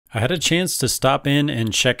I had a chance to stop in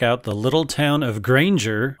and check out the little town of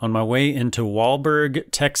Granger on my way into Walburg,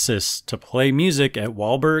 Texas to play music at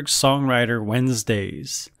Walburg Songwriter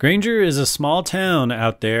Wednesdays. Granger is a small town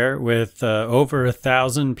out there with over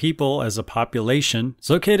 1,000 people as a population. It's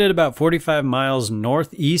located about 45 miles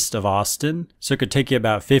northeast of Austin, so it could take you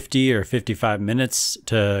about 50 or 55 minutes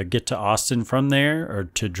to get to Austin from there, or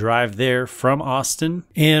to drive there from Austin.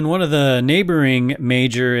 And one of the neighboring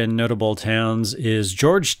major and notable towns is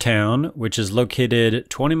Georgetown, which is located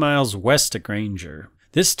 20 miles west of Granger.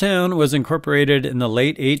 This town was incorporated in the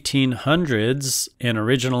late 1800s, and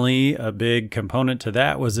originally a big component to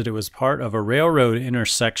that was that it was part of a railroad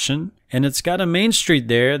intersection. And it's got a main street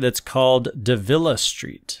there that's called Davila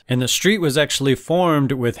Street. And the street was actually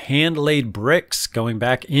formed with hand-laid bricks going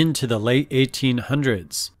back into the late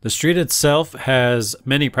 1800s. The street itself has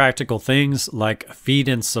many practical things like a feed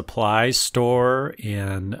and supply store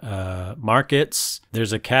and markets.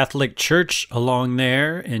 There's a Catholic church along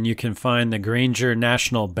there, and you can find the Granger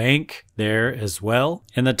National Bank there as well.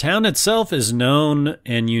 And the town itself is known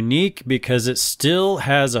and unique because it still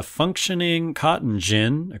has a functioning cotton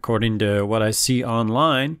gin, according to what I see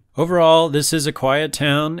online. Overall, this is a quiet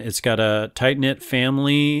town. It's got a tight-knit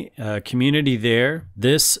family community there.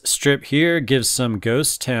 This strip here gives some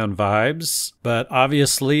ghost town vibes, but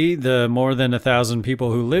obviously the more than 1,000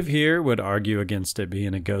 people who live here would argue against it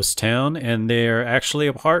being a ghost town, and they're actually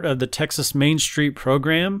a part of the Texas Main Street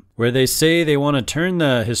program, where they say they want to turn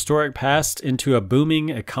the historic past into a booming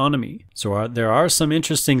economy. So there are some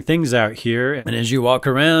interesting things out here, and as you walk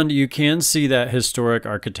around, you can see that historic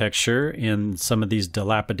architecture in some of these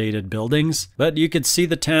dilapidated buildings, but you could see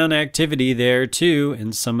the town activity there too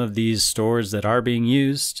in some of these stores that are being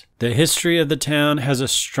used. The history of the town has a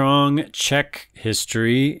strong Czech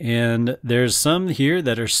history, and there's some here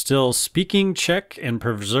that are still speaking Czech and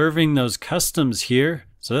preserving those customs here.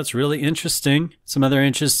 So that's really interesting. Some other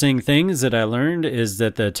interesting things that I learned is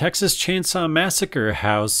that the Texas Chainsaw Massacre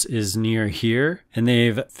house is near here, and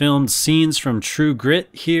they've filmed scenes from True Grit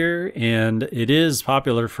here, and it is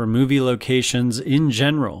popular for movie locations in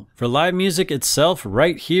general. For live music itself,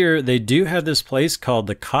 right here, they do have this place called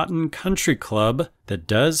the Cotton Country Club that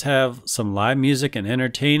does have some live music and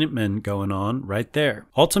entertainment going on right there.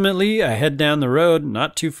 Ultimately, I head down the road,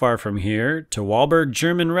 not too far from here, to Walburg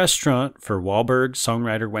German Restaurant for Walburg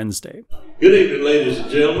Songwriter Wednesday. Good evening, ladies and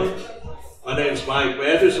gentlemen. My name is Mike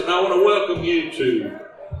Mathis, and I want to welcome you to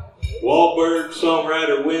Walburg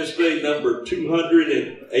Songwriter Wednesday number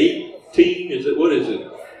 218. What is it?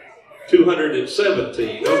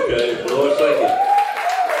 217. Okay, Lord, thank you.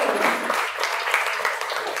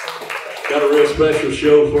 Got a real special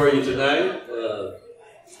show for you tonight.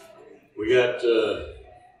 We got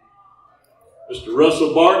Mr.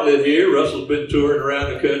 Russell Bartlett here. Russell's been touring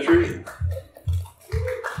around the country.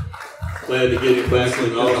 Glad to get him back in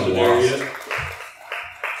the Austin area.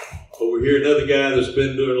 Over here, another guy that's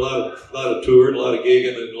been doing a lot of touring, a lot of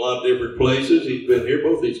gigging in a lot of different places. He's been here.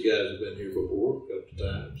 Both these guys have been here before a couple of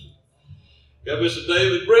times. Got Mr.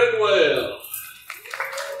 David Bridwell.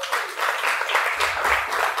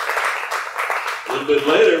 A little bit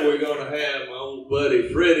later, we're going to have my old buddy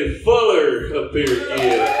Freddie Fuller up here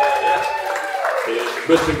again. And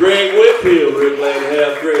Mr. Greg Whitfield, we're glad to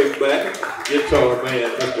have Greg back. Guitar man,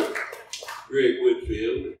 Mr. Greg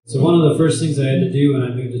Whitfield. So one of the first things I had to do when I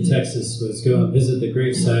moved to Texas was go and visit the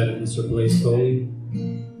gravesite of Mr. Blaze Foley.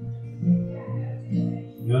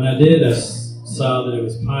 And when I did, I saw that it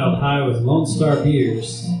was piled high with Lone Star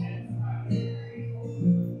beers.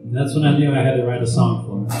 And that's when I knew I had to write a song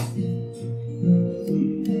for him.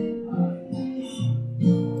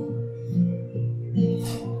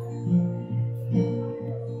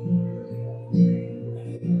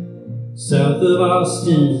 South of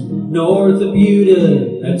Austin, north of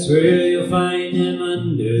Buda, that's where you'll find him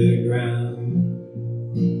underground.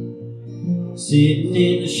 Sitting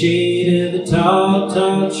in the shade of the tall,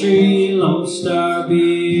 tall tree, Lone Star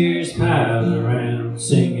beers piled around.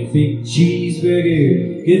 Singing big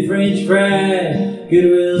cheeseburger, good French fry,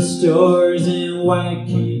 Goodwill stores in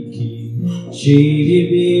Waikiki. Shave your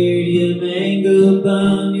beard, you mango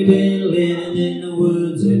bum, you've been living in the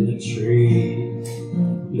woods and the trees.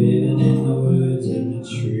 Living in the woods and the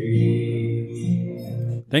trees.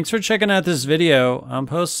 Thanks for checking out this video. I'm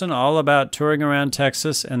posting all about touring around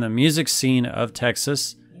Texas and the music scene of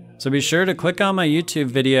Texas. So be sure to click on my YouTube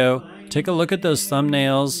video, take a look at those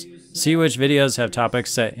thumbnails, see which videos have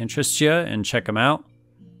topics that interest you, and check them out.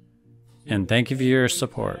 And thank you for your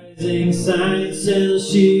support. Signs, sell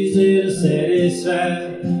shoes that'll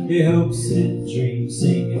satisfy your hopes and dreams.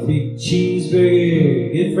 Sing a big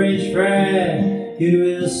cheeseburger, good French fry,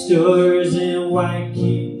 Goodwill stores in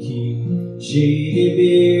Waikiki. Shady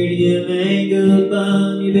beard, you mango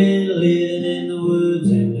bum, you've been living in the